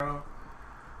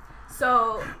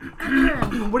So,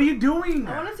 what are you doing?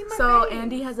 I want to see my so face.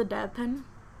 Andy has a dab pen,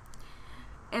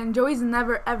 and Joey's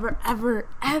never, ever, ever,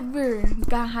 ever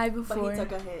got high But before. he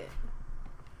took a hit.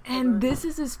 And this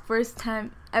is his first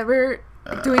time ever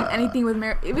doing anything with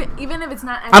marijuana, even if it's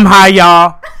not. I'm high,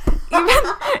 y'all.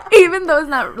 even though it's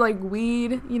not like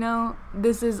weed, you know.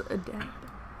 This is a dab.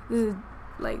 This is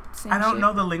like same I don't shit.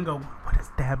 know the lingo. What does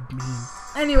dab mean?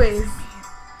 Anyways,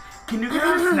 Can you get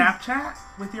on Snapchat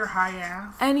with your high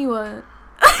ass? anyone.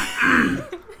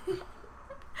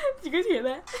 Did you guys hear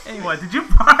that? What, did you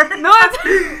fart? No,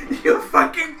 it's You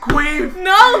fucking queen.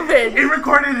 no, bitch. It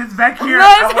recorded. It's back here. No,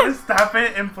 I it's- want to stop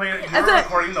it and play it. You're It's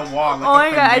recording the wall. Like Oh a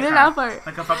my god, I did pendeja. not fart.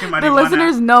 Like a fucking The marijuana.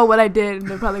 listeners know what I did, and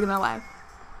they're probably gonna laugh.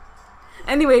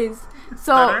 Anyways,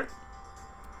 so Better?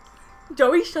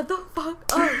 Joey, shut the fuck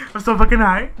up. I'm so fucking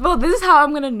high. Well, this is how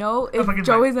I'm gonna know if fucking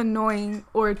Joey's annoying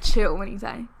or chill when he's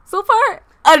high. So far,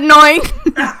 annoying.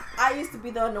 I used to be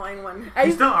the annoying one.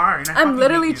 You still are. And I I'm fucking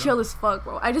literally hate you. chill as fuck,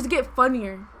 bro. I just get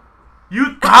funnier.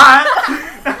 You thought?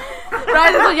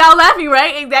 Right? So y'all laughing,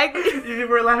 right? Exactly. You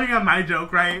were laughing at my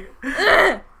joke, right?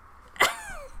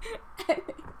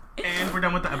 And we're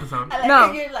done with the episode. I like No.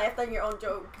 how you laughed on your own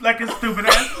joke. Like a stupid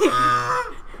ass.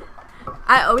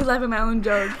 I always laugh at my own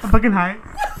jokes. I'm fucking high.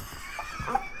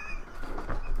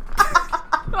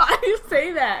 Why do you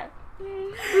say that?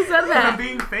 Who said I'm that?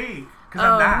 being fake. Because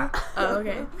I'm not. Oh,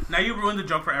 okay. Now you ruined the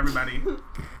joke for everybody.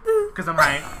 Because I'm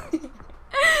high. Right, see,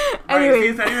 Anyway,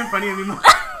 it's not even funny anymore.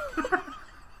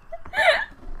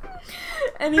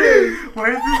 anyway, Why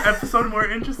is this episode more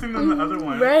interesting than the other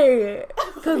one? right?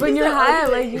 Because when you're high,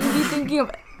 like you be thinking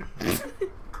of.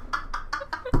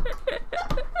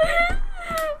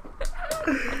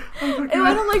 Ew,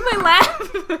 I don't like my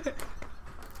laugh.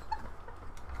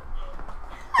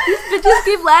 These bitches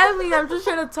keep laughing. I'm just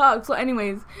trying to talk. So,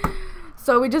 anyways,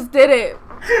 so we just did it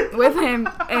with him,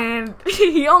 and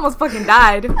he almost fucking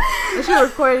died. The shit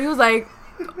recorded. He was like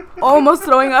almost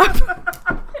throwing up,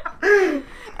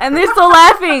 and they're still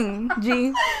laughing.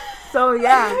 G. So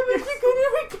yeah.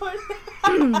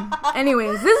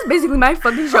 Anyways, this is basically my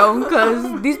fucking show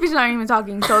because these bitches aren't even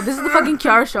talking. So this is the fucking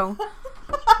Kiara show.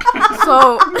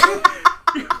 So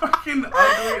You fucking ugly.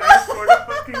 I swear to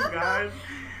fucking God.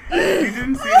 You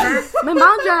didn't see her? my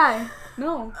mouth dry.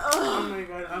 No. Oh my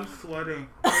God, I'm sweating.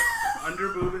 Under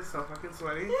boob is so fucking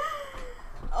sweaty.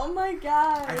 Oh my I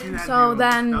god. cannot So do.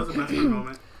 then- That was the best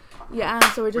moment. Yeah.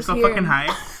 So we're We're just so here fucking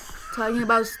high. talking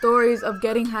about stories of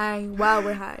getting high while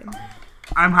we're high.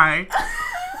 I'm high.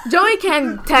 Joey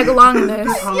can tag along in this.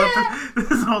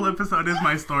 This whole episode is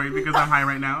my story because I'm high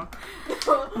right now.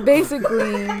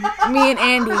 Basically, me and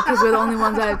Andy, because we're the only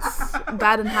ones that's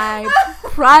gotten high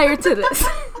prior to this.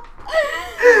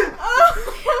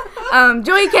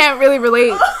 Joey can't really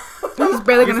relate. He's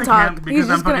barely Yes, gonna I talk. can, He's because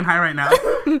I'm just fucking gonna. high right now.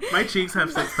 My cheeks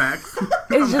have 6 packs.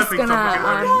 He's I'm just laughing so fucking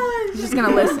hard. gonna. He's just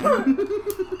gonna listen,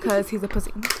 because he's a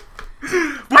pussy.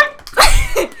 What?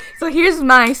 So here's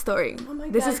my story. Oh my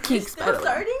This god. is Keeks, by Still the way.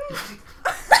 starting?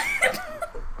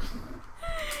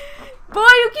 Boy,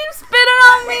 you keep spitting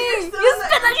on me. You're still You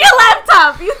spit on your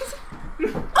laptop.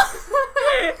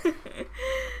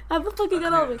 How the fuck you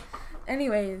got over?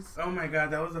 Anyways, Oh my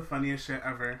God, that was the funniest shit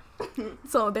ever.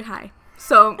 so they're high.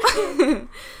 So,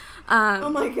 Oh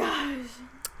my gosh.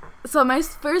 so my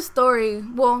first story.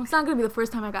 Well, it's not gonna be the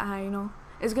first time I got high. You know,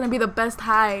 it's gonna be the best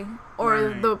high or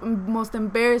Right. the most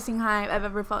embarrassing high I've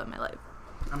ever felt in my life.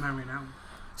 I'm high right now.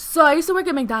 So I used to work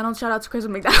at McDonald's. Shout out to Chris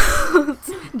at McDonald's.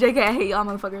 JK, I hate y'all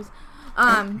motherfuckers.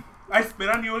 I spit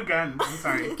on you again. I'm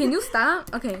sorry. Can you stop?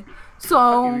 Okay. Fuck you,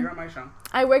 So you're on my show.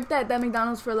 I worked at that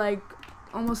McDonald's for like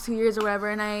almost 2 years or whatever,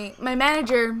 and my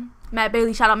manager, Matt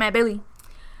Bailey, shout out Matt Bailey,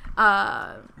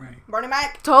 Right. Bernie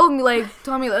Mac. told me let's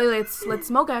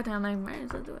smoke after. I'm like, man,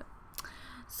 let's do it.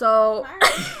 So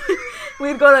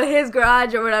we'd go to his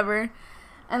garage or whatever,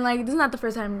 and like this is not the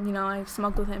first time I've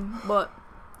smoked with him, but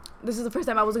this is the first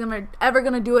time I was ever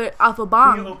gonna do it off a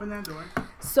Can you bomb. open that door?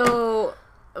 So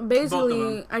Both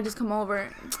basically, of I just come over,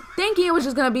 thinking it was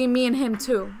just gonna be me and him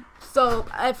too. So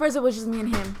at first it was just me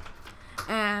and him,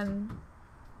 and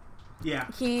Yeah.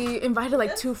 he invited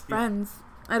like 2 friends.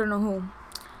 I don't know who.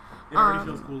 It already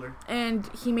feels cooler. And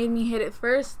he made me hit it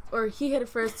first, or he hit it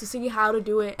first to see how to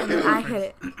do it, and then I hit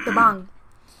it. The bong.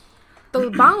 The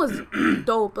bong was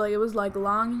dope. Like, it was like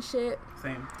long and shit.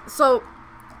 Same. So,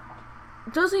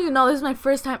 just so you know, this is my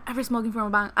first time ever smoking from a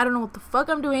bong. I don't know what the fuck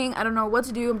I'm doing. I don't know what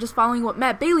to do. I'm just following what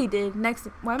Matt Bailey did. Next,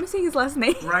 why am I saying his last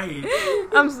name? Right.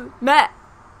 Matt.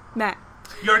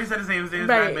 You already said his name. His name is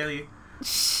Right. Matt Bailey.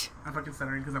 Shh. I'm fucking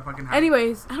stuttering because I'm fucking high.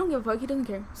 Anyways, I don't give a fuck. He doesn't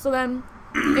care. So then,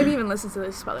 if he even listens to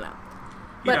this, he's probably not.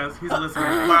 He does. He's a listener.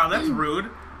 Wow, that's rude.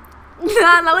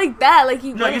 Nah, not like that. Like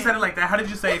he. No, you went. said it like that. How did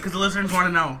you say it? Because the listeners want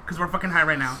to know. Because we're fucking high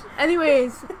right now.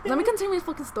 Anyways, let me continue this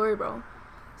fucking story, bro.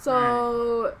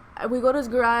 So we go to his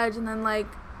garage, and then like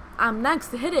I'm next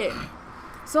to hit it.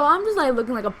 So I'm just like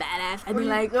looking like a badass. I Were mean,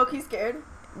 you like, low-key scared?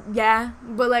 yeah,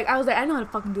 but like I was like, I know how to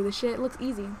fucking do this shit. It looks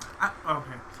easy.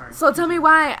 Okay, sorry. So tell me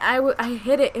why I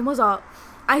hit it. It was all.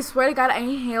 I swear to God, I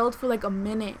inhaled for like a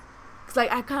minute. Cause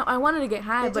like I wanted to get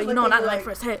high, It but just you know, looked not like my you,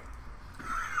 first hit.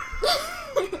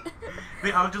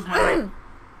 They all just went like,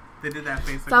 they did that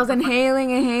face. So I was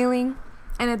inhaling,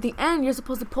 and at the end, you're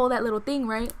supposed to pull that little thing,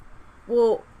 right?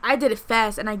 Well, I did it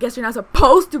fast, and I guess you're not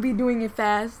supposed to be doing it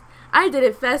fast. I did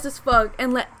it fast as fuck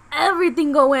and let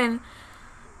everything go in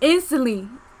instantly.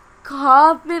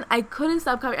 Coughing, I couldn't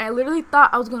stop coughing. I literally thought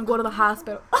I was gonna go to the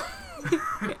hospital.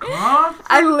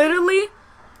 I literally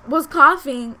was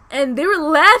coughing, and they were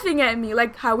laughing at me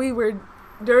like how we were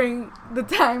during the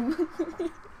time.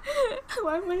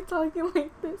 Why am I talking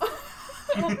like this?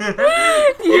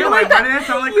 You're like, why did I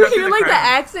sound like you Krusty hear the like the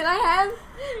Krab? accent I have?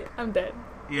 I'm dead.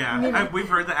 Yeah, we've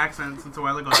heard the accent since a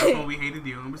while ago. That's when we hated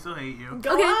you, and we still hate you.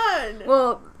 Go on.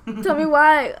 Well, tell me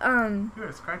why. You're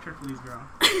a scratcher, please, girl.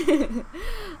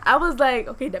 I was like,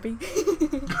 okay, Debbie.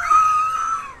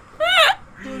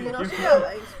 Dude, you know she got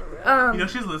lights for real. You know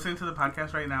she's listening to the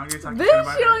podcast right now, and you're talking Bitch, shit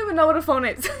about she her. don't even know what a phone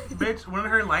is. Bitch, one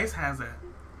of her lice has it.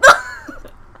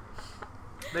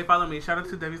 They follow me. Shout out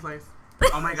to Debbie's lice.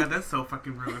 Oh my god, that's so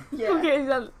fucking rude. Yeah.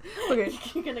 Okay.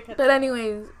 You're gonna cut But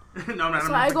anyways, No, I'm not. So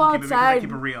I'm I not go fucking keep it because I outside.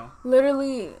 keep it real.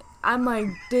 literally, I'm like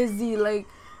dizzy. Like,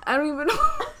 I don't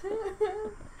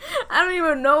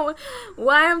even know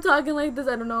why I'm talking like this.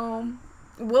 I don't know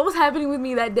what was happening with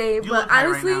me that day. You but look high right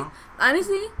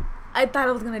honestly, now. I thought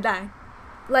I was gonna die.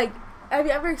 Like, have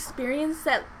you ever experienced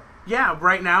that? Yeah,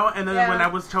 right now, and then Yeah. when I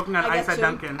was choking on I ice get at you.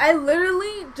 Dunkin'. I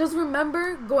literally just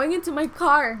remember going into my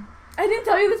car. I didn't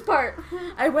tell you this part.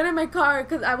 I went in my car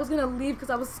because I was gonna leave because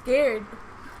I was scared.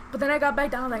 But then I got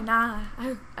back down. I was like, nah,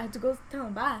 I had to go tell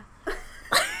him bye.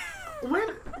 When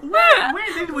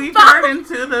did we turn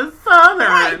into the Southern?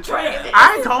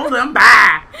 I told them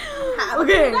bye.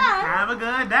 Okay. Have a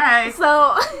good day.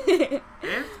 So,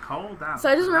 It's cold out. so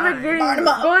I just remember Burn 'em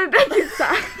up. going back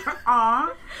inside.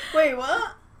 Aw. Wait,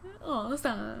 what? Oh,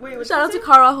 stop. Wait, what'd Shout you out to say?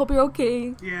 Carl. I hope you're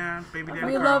okay. Yeah, baby daddy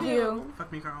We Carl. love you.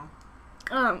 Fuck me, Carl.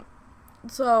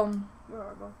 So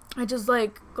I just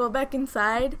like go back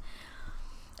inside,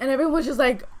 and everyone's just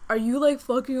like, "Are you like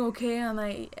fucking okay?" I'm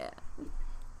like, "Yeah."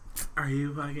 Are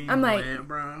you fucking I'm like, lit,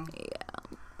 bro?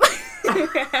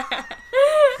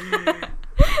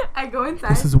 I go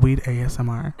inside. This is weed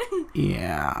ASMR.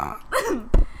 Yeah.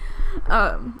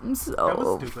 I'm That so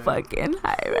was stupid. fucking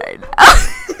high right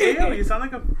now. Ew, you sound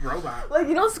like a robot. Like,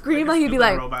 you don't scream a like you'd be stupid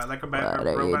like, robot, like a "What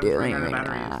are you robot doing running out of right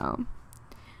batteries. now?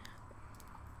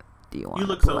 Do you want You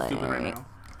to look so play?" stupid right now.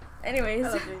 Anyways, I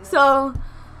love doing that. so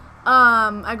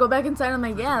I go back inside. I'm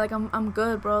like, yeah, like I'm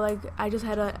good, bro. Like, I just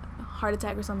had a heart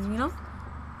attack or something, you know.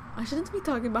 I shouldn't be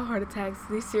talking about heart attacks.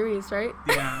 They're serious, right?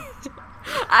 Yeah.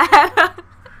 I had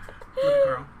Good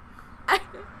girl.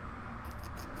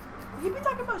 You be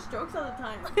talking about strokes all the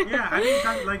time. Yeah, I didn't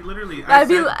talk, like, literally. I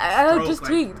stroke, just like,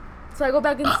 tweaked. So I go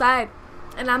back inside,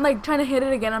 and I'm like trying to hit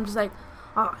it again. I'm just like,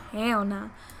 oh hell no.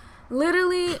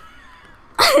 Literally, Are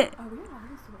we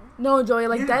allowed this today? no, Joy,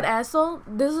 like Yeah. that asshole.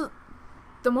 This is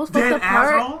the most fucked Dead up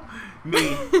part. asshole?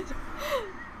 Me.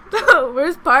 The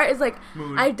worst part is like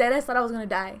Mood. I dead ass thought I was gonna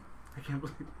die. I can't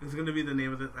believe it's gonna be the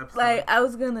name of this episode. Like, I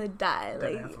was gonna die.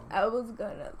 Dead Like, asshole. I was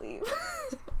gonna leave.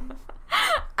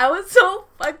 I was so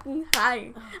fucking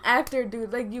high after,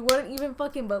 dude. Like, you wouldn't even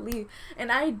fucking believe. And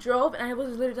I drove, and I was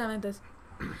literally driving like this.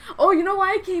 Oh, you know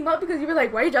why I came up? Because you were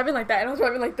like, why are you driving like that? And I was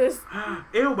driving like this.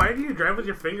 Ew, why do you drive with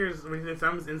your fingers when your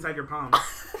thumb's inside your palm?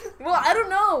 Well, I don't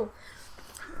know.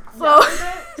 So,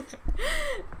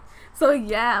 so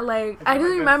yeah, like, I just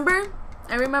remember,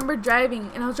 I remember driving,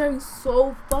 and I was driving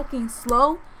so fucking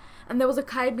slow, and there was a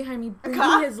guy behind me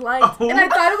breathing his lights, Oh. and I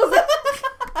thought it was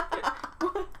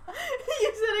like,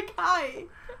 You said a kite.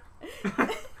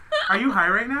 Are you high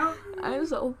right now? I'm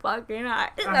so fucking high.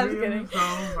 Are I'm just you kidding. so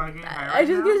fucking high right I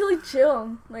just now? get really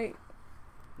chill, like,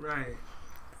 Right.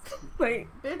 Bitch,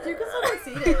 you can so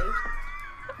conceited.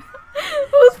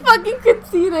 who's fucking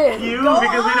conceited? You, Go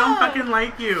because we don't on. fucking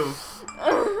like you.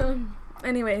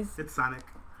 Anyways, It's Sonic.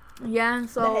 yeah. The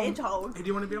So hedgehog. Hey, do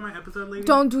you want to be on my episode, lady?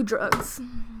 don't do drugs,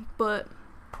 but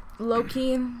low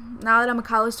key, now that I'm a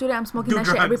college student, I'm smoking Do that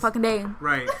shit every drugs. fucking day.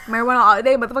 Right. Marijuana all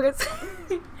day, motherfuckers.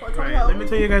 What's Right. wrong? Let me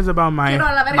tell you guys about my Quiero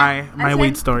la verga. my I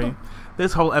weed said- story.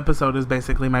 This whole episode is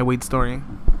basically my weed story.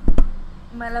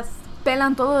 My last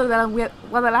pelan todo de la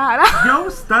Guadalajara. Yo,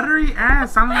 stuttery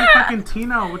ass. Sounding like fucking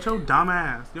Tino with your dumb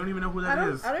ass. You don't even know who that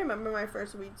is. I don't remember my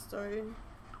first weed story.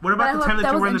 What about the time that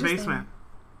you was were in the interesting. basement?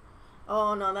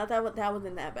 Oh no, that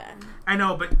wasn't that bad. I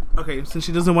know, but okay, since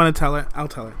she doesn't want to tell it, I'll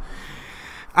tell it.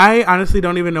 I honestly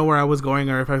don't even know where I was going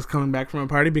or if I was coming back from a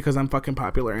party because I'm fucking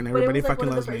popular and everybody but it was fucking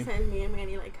like loves one me. of the first times me and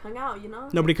Manny like hung out, you know?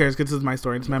 Nobody cares because this is my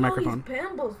story. It's my microphone.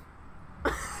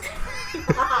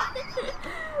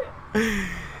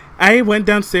 I went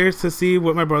downstairs to see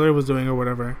what my brother was doing or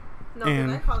whatever. No,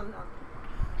 And- I called him down.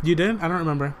 You did? I don't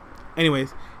remember.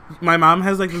 Anyways, my mom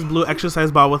has like this blue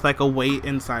exercise ball with like a weight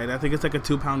inside. I think it's like a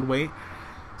 2-pound weight.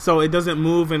 So it doesn't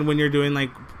move, and when you're doing like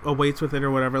a weights with it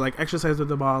or whatever, like exercise with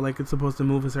the ball, like it's supposed to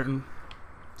move a certain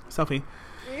selfie.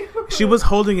 She was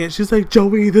holding it. She's like,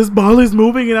 Joey, this ball is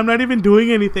moving and I'm not even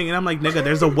doing anything. And I'm like, nigga,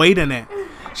 there's a weight in it.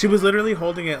 She was literally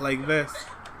holding it like this.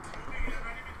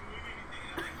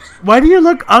 Why do you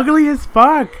look ugly as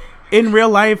fuck in real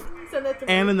life Send it to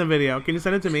and me. in the video? Can you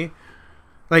send it to me?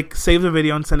 Like, save the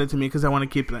video and send it to me because I want to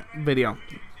keep that video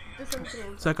Just send it to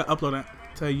me. so I can upload it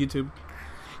to YouTube.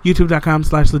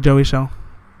 YouTube.com/The Joey Show.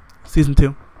 Season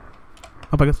 2.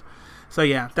 Oh, I guess. So,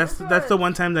 yeah, that's the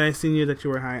one time that I seen you that you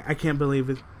were high. I can't believe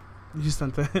it. You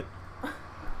sent that.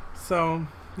 So,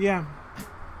 yeah.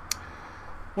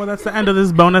 Well, that's the end of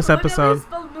this bonus episode.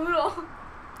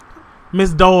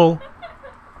 Miss Dole.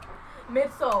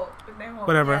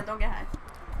 Whatever. Yeah, don't get high.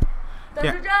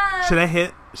 Yeah.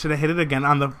 Should I hit it again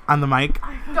on the mic?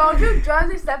 Don't do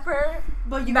drugs except for.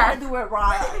 But you Math. gotta do it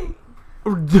right.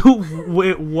 Do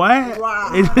it what?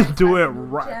 Right. Do it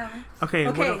right. Okay.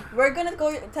 Okay, we're gonna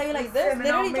go tell you like this. Cinnamon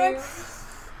Literally, on Joy. me.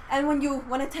 And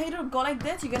when I tell you to go like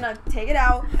this, you're gonna take it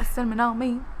out Cinnamon on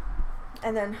me.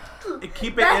 and then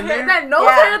Keep it in there. That nose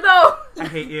Yeah. hair though. I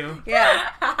hate you. yeah.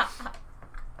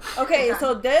 Okay,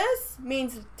 so this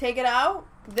means take it out.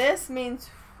 This means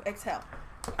exhale.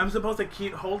 I'm supposed to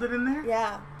hold it in there?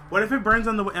 Yeah. What if it burns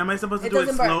on the way? Am I supposed to It do it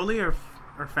doesn't burn. slowly or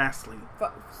fastly?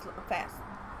 Fast.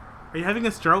 Are you having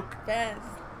a stroke? Fast.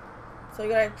 So you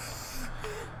gotta.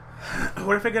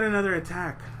 What if I get another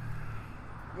attack?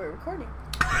 We're recording.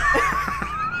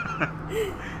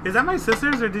 Is that my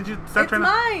sister's or did you stop It's trying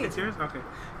mine. to? It's yours? Okay.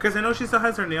 Because I know she still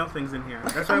has her nail things in here.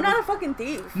 That's why I'm not a fucking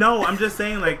thief. No, I'm just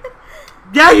saying like.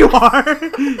 Yeah, you are!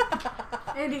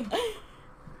 Andy.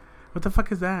 What the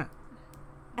fuck is that?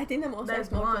 I think the most I That's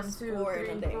smoked 1, was 2, 4 in 3,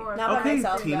 a day. 4. Not by Okay,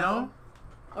 myself, Tino. though.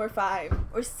 Or 5.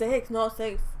 Or 6. No,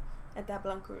 6. At that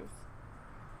Blanc Cruz.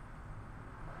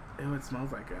 Ew, it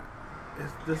smells like it.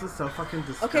 This is so fucking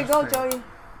disgusting. Okay, go, Joey.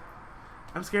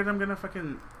 I'm scared I'm gonna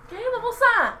fucking... ¿Qué?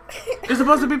 You're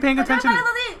supposed to be paying attention.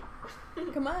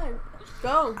 Come on.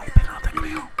 Go.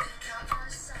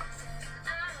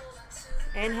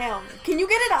 Inhale. Can you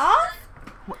get it off?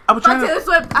 I was trying Taylor to...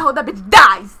 Swift, I hope that bitch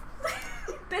dies.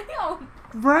 Damn.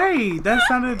 Right, that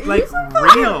sounded like You're so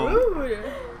fucking real. rude.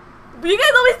 But you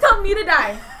guys always tell me to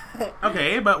die.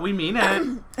 Okay, but we mean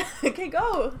it. Okay,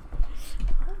 go.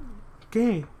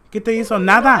 ¿Qué? ¿Qué te hizo? I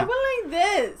Nada. went like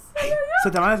this. Se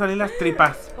te van a salir las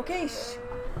tripas. Okay, shh.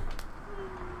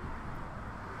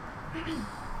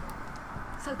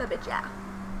 Suck that bitch out.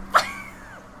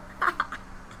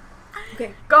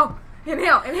 Okay, Go.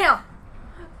 Inhale.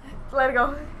 Let it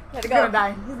go. let it He's go. gonna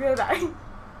die. He's gonna die.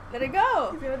 Let it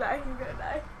go. He's gonna die. He's gonna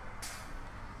die.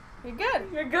 You're good.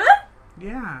 You're good?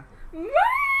 Yeah.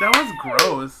 That was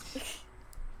gross.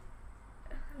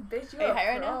 Bitch, you Are you a high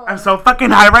right pro. now? I'm so fucking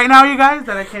high right now, you guys,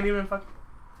 that I can't even fuck.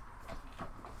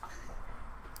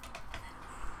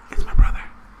 It's my brother.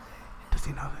 Does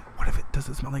he know that? What if does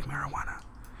it smell like marijuana?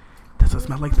 Does it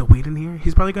smell like the weed in here?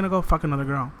 He's probably gonna go fuck another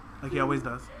girl. Like he always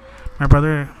does. My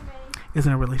brother is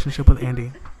in a relationship with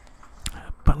Andy.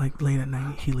 But like late at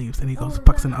night he leaves and he goes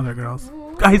fucks in other girls.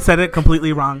 I said it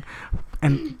completely wrong.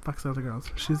 And fucks other girls.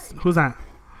 Who's that?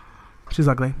 She's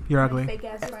ugly. You're ugly. Fake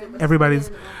ass friend.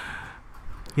 Everybody's.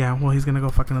 Yeah, well, he's gonna go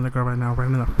fuck another girl right now, right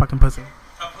in the fucking pussy.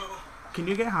 Can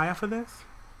you get high off of this?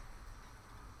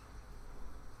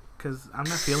 Because I'm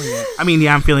not feeling it. I mean,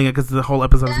 yeah, I'm feeling it because the whole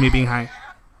episode is me being high.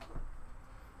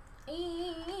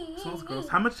 Smells gross.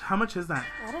 How much is that?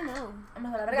 I don't know.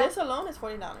 This This alone is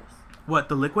 $40. What,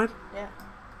 the liquid? Yeah.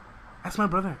 That's my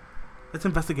brother. Let's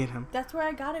investigate him. That's where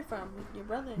I got it from. Your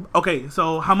brother. Okay,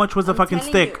 so how much was the I'm fucking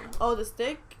telling stick? you. Oh, the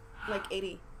stick? Like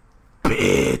 80.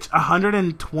 Bitch,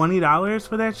 $120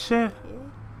 for that shit?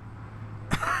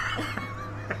 Yeah.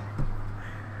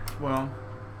 Well,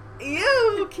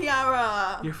 Ew,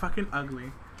 Kiara. you're fucking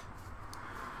ugly.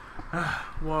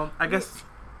 Well, I guess...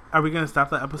 Are we going to stop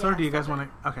the episode? Yeah, Or do you guys stop want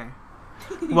to... Okay.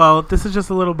 Well, this is just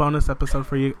a little bonus episode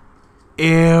for you.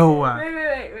 Ew.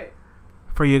 Wait.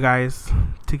 For you guys.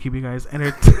 To keep you guys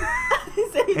entertained.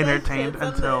 entertained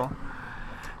until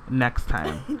next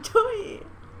time. Enjoy.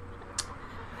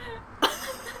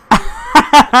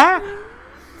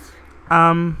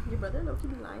 Your brother low-key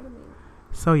be lying to me.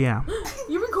 So yeah.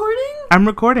 You recording? I'm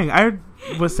recording. I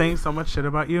was saying so much shit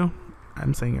about you.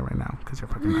 I'm saying it right now because you're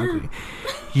fucking ugly.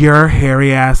 Your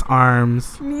hairy ass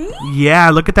arms. Me? Yeah,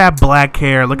 look at that black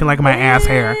hair looking like my ass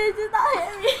hair. It's not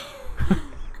hairy.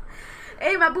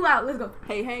 Hey, my boo out. Let's go.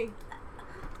 Hey.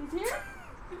 He's here?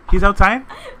 He's outside?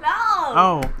 No.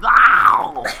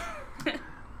 Oh.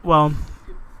 Well,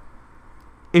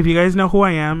 if you guys know who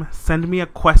I am, send me a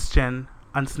question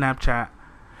on Snapchat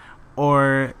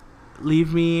or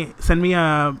send me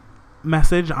a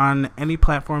message on any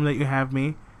platform that you have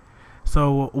me.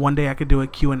 So one day I could do a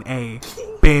Q&A.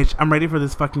 Bitch, I'm ready for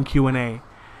this fucking Q&A.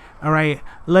 All right.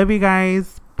 Love you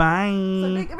guys. Bye.